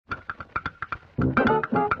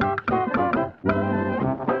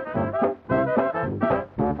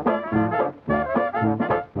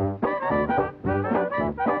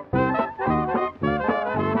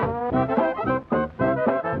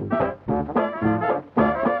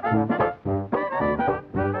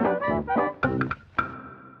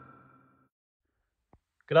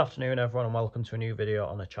Good afternoon everyone and welcome to a new video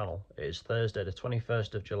on the channel. It is Thursday the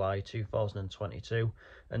 21st of July 2022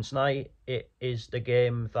 and tonight it is the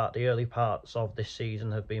game that the early parts of this season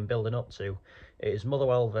have been building up to. It is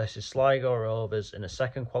Motherwell versus Sligo Rovers in the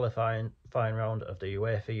second qualifying round of the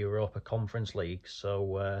UEFA Europa Conference League.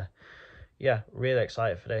 So yeah, really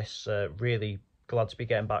excited for this, really glad to be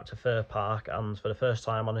getting back to Fir Park and for the first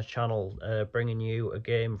time on the channel bringing you a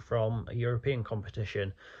game from a European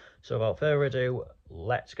competition. So without further ado,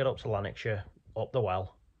 let's get up to Lanarkshire, up the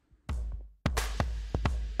well.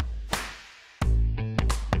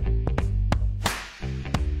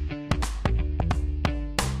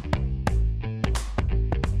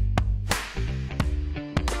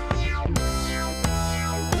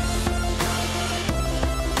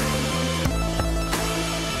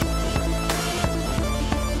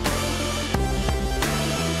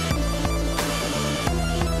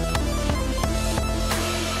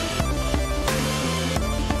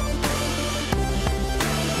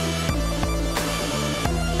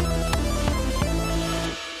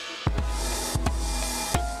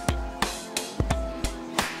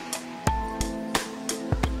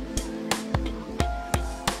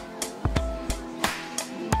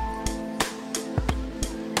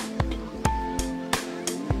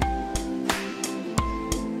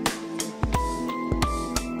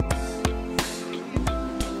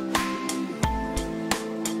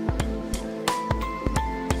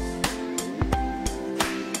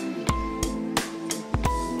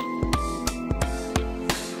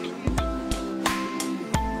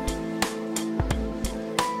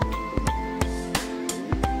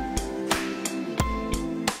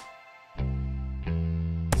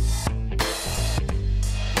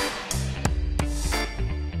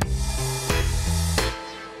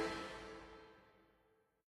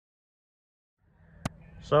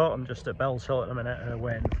 So I'm just at Bells Hill at the minute,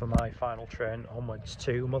 waiting for my final train onwards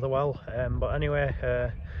to Motherwell. But anyway,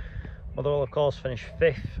 Motherwell of course finished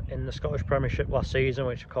 5th in the Scottish Premiership last season,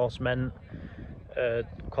 which of course meant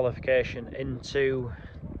qualification into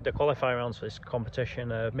the qualifying rounds for this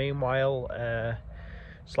competition. Meanwhile,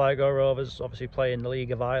 Sligo Rovers obviously play in the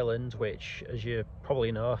League of Ireland, which, as you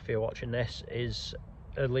probably know if you're watching this, is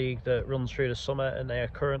a league that runs through the summer, and they are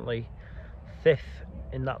currently 5th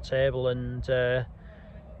in that table. And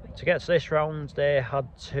to get to this round, they had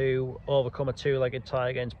to overcome a two-legged tie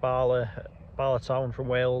against Bala Town from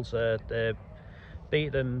Wales. They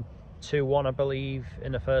beat them 2-1, I believe,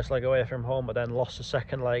 in the first leg away from home, but then lost the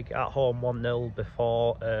second leg at home 1-0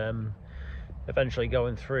 before eventually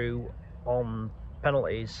going through on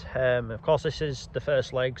penalties. Of course, this is the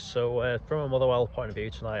first leg, so from a Motherwell point of view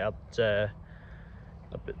tonight,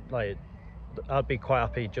 I'd be quite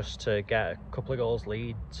happy just to get a couple of goals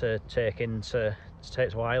lead to take to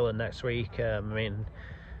Ireland next week. I mean,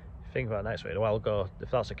 think about next week,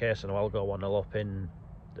 if that's the case, and we'll go 1-0 up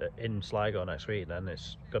in Sligo next week, then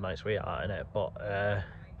it's a good night's week out, innit? But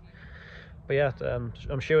yeah,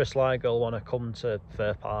 I'm sure Sligo will want to come to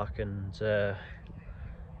Fir Park and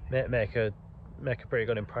make a pretty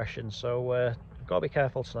good impression. So got to be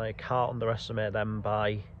careful tonight. Can't underestimate them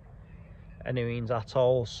by any means at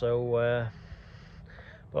all. So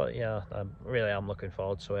but yeah, I'm looking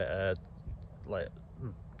forward to it. I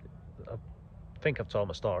think I've told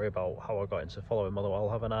my story about how I got into following Motherwell,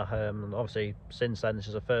 haven't I? And obviously since then, this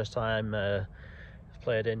is the first time I've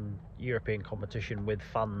played in European competition with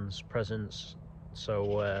fans presence,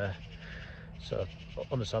 so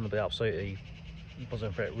understandably absolutely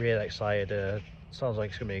buzzing for it, really excited. Sounds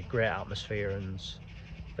like it's going to be a great atmosphere and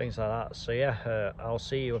things like that. So yeah, I'll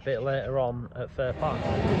see you a bit later on at Fir Park.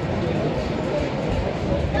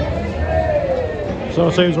 So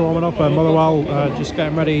teams are warming up, Motherwell just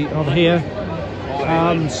getting ready over here,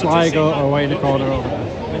 and Sligo are away in the corner over there.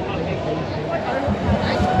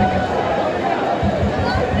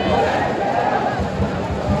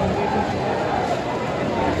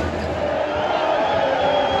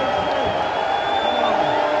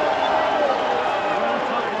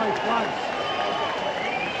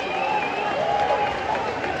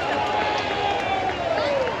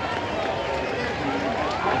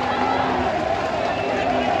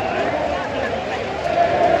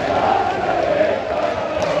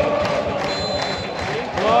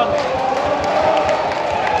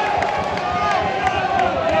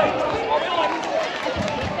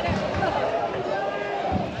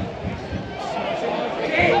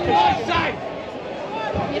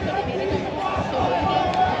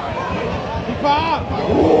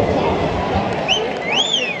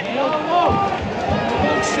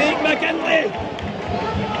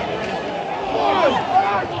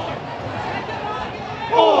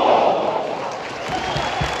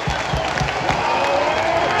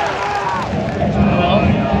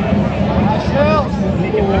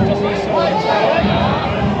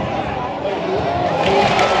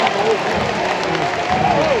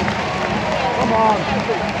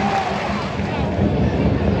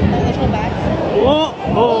 Oh!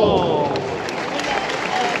 Oh!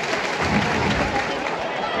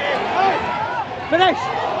 Finish!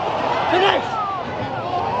 Finish!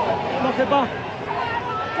 Knock it back.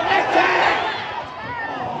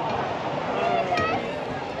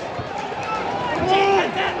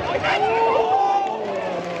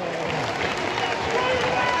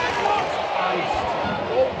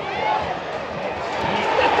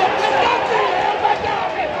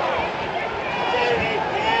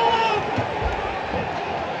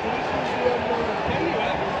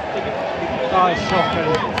 That is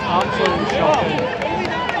shocking, absolutely shocking.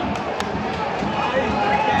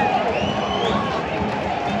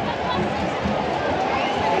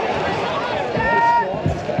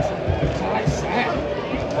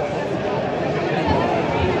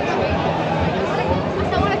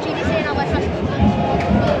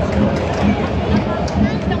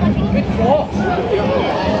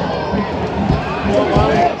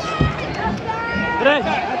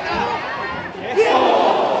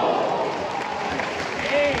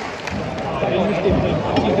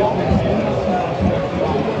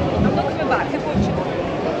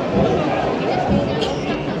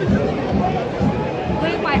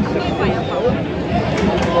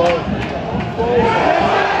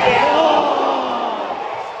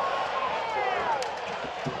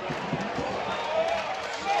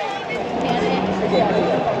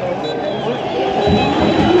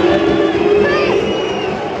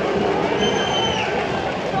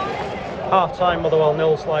 Half time, Motherwell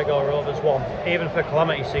 0, Sligo Rovers 1. Even for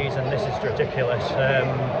calamity season, this is ridiculous.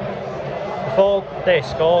 Before they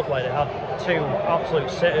scored, like, they had two absolute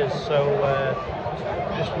sitters, so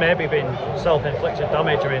just maybe been self-inflicted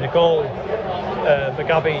damage. I mean, a goal,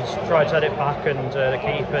 Mugabe's tried to head it back, and the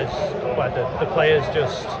keepers, like the players,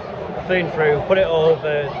 just clean through, put it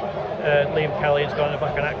over Liam Kelly, and it's gone in the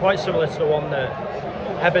back of the net. Quite similar to the one that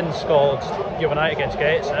Eben scored the other night against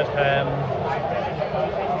Gateshead.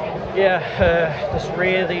 This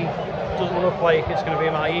really doesn't look like it's going to be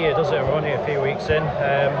my year, does it? We're only a few weeks in.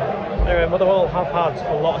 Anyway, Motherwell have had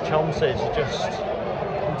a lot of chances, just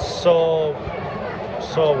so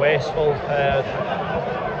wasteful.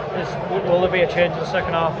 Will there be a change in the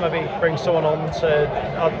second half? Maybe bring someone on to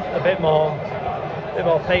add a bit more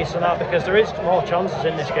pace on that, because there is more chances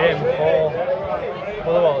in this game for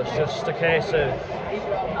Motherwell. It's just a case of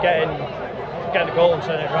getting a goal and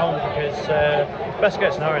turning it around, because best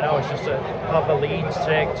case scenario now is just to have a lead to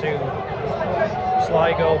take to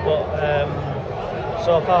Sligo, but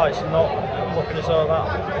so far it's not looking as though that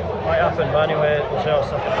might happen. But anyway, we'll see how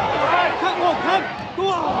it's happening. Come on! Come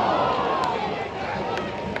on!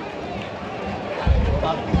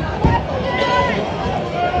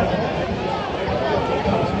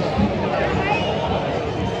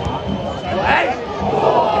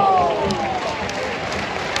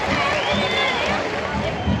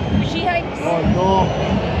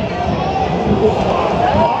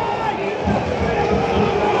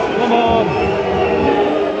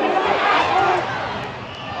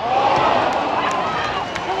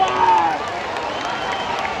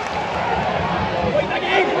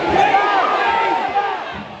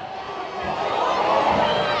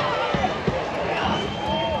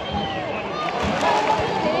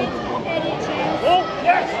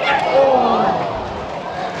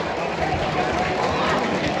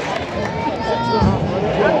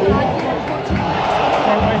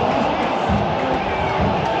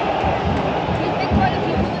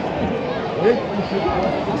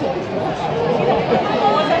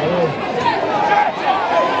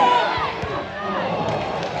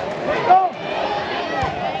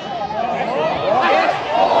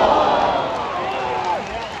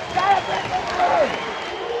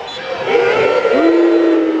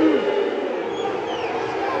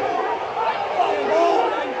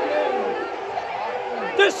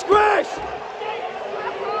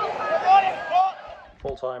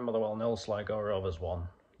 Full time, Motherwell 0, Sligo Rovers 1.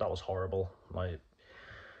 That was horrible. Like,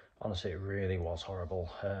 honestly, it really was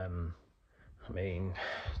horrible. I mean,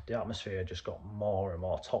 the atmosphere just got more and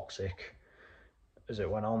more toxic as it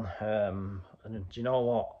went on. And do you know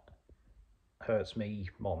what hurts me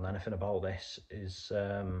more than anything about this is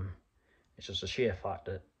it's just a sheer fact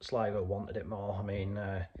that Sligo wanted it more. I mean,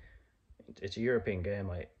 it's a European game.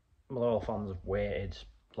 Like, Motherwell fans have waited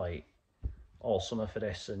like all summer for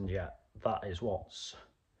this, and yet that is what's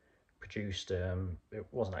produced. It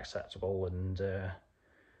wasn't acceptable, and I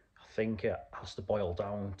think it has to boil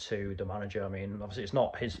down to the manager. I mean, obviously it's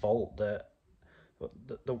not his fault that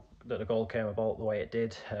the goal came about the way it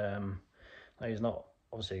did. He's not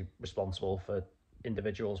obviously responsible for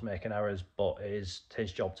individuals making errors, but it is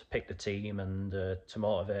his job to pick the team and to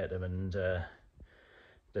motivate them, and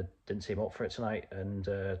they didn't seem up for it tonight. And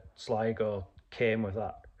Sligo came with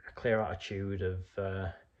that clear attitude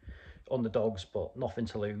of underdogs, but nothing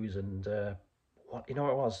to lose. And what it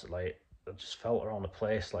was like, I just felt around the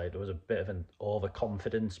place like there was a bit of an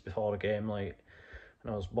overconfidence before the game. Like,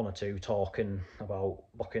 and I was one or two talking about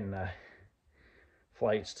booking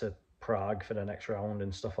flights to Prague for the next round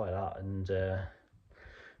and stuff like that.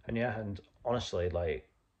 And yeah, and honestly, like,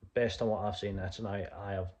 based on what I've seen there tonight,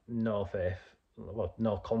 I have no faith, well,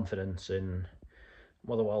 no confidence in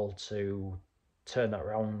Motherwell to turn that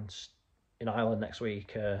round in Ireland next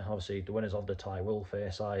week. Obviously, the winners of the tie will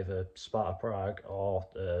face either Sparta Prague or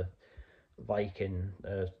Viking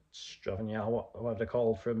Stravania, whatever they're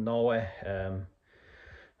called, from Norway.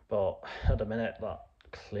 But at the minute, that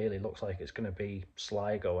clearly looks like it's going to be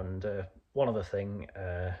Sligo. And one other thing,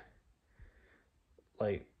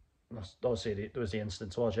 like, obviously there was the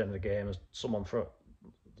incident towards the end of the game, as someone threw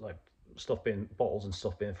like bottles and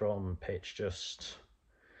stuff being thrown on the pitch. Just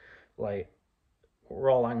like,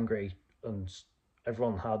 we're all angry, and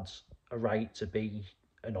everyone had a right to be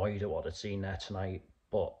annoyed at what they'd seen there tonight.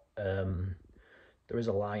 But there is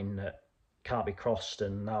a line that can't be crossed,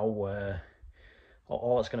 and now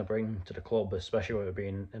all it's going to bring to the club, especially with it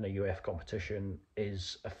being in a UF competition,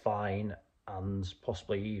 is a fine and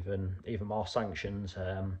possibly even more sanctions.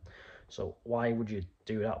 So why would you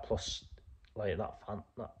do that? Plus, like,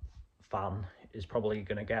 that fan is probably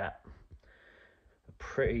going to get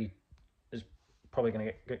is probably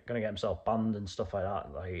going to get himself banned and stuff like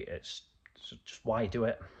that. Like, it's just, why do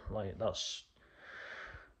it? Like, that's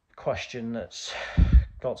a question that's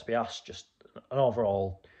got to be asked. Just an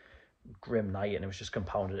overall grim night, and it was just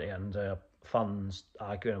compounded at the end. Fans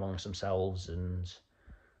arguing amongst themselves and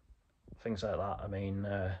things like that. I mean,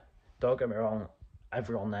 don't get me wrong,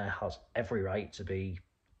 everyone there has every right to be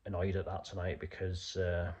annoyed at that tonight, because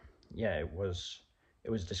yeah, it was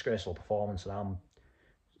a disgraceful performance, and I'm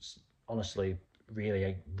honestly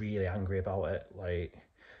really angry about it. Like,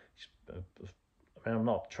 I mean, I'm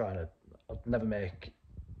not trying to, I'd never make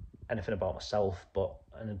anything about myself, but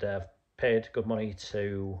I've paid good money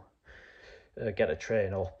to get a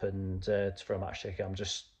train up and for a match ticket. I'm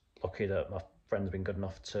just lucky that my friend's been good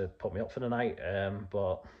enough to put me up for the night.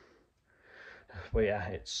 But yeah,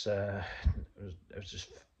 it was just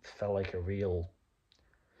felt like a real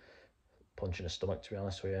punch in the stomach, to be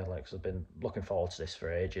honest with you. Like, 'cause I've been looking forward to this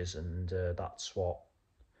for ages, and that's what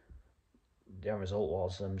the end result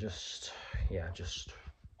was. I'm just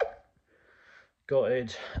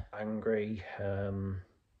gutted, angry,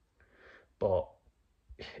 but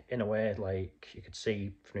in a way, like, you could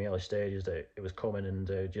see from the early stages that it was coming,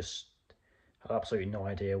 and just had absolutely no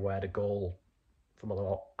idea where the goal from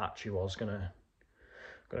Motherwell actually was gonna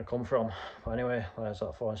come from. But anyway, there's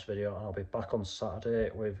that for this video, and I'll be back on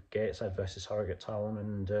Saturday with Gateshead versus Harrogate Town.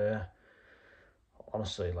 And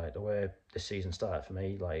honestly, like, the way this season started for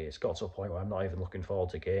me, like, it's got to a point where I'm not even looking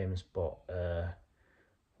forward to games. But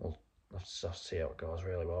we'll have to see how it goes,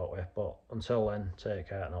 really, won't we? But until then, take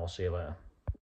care, and I'll see you later.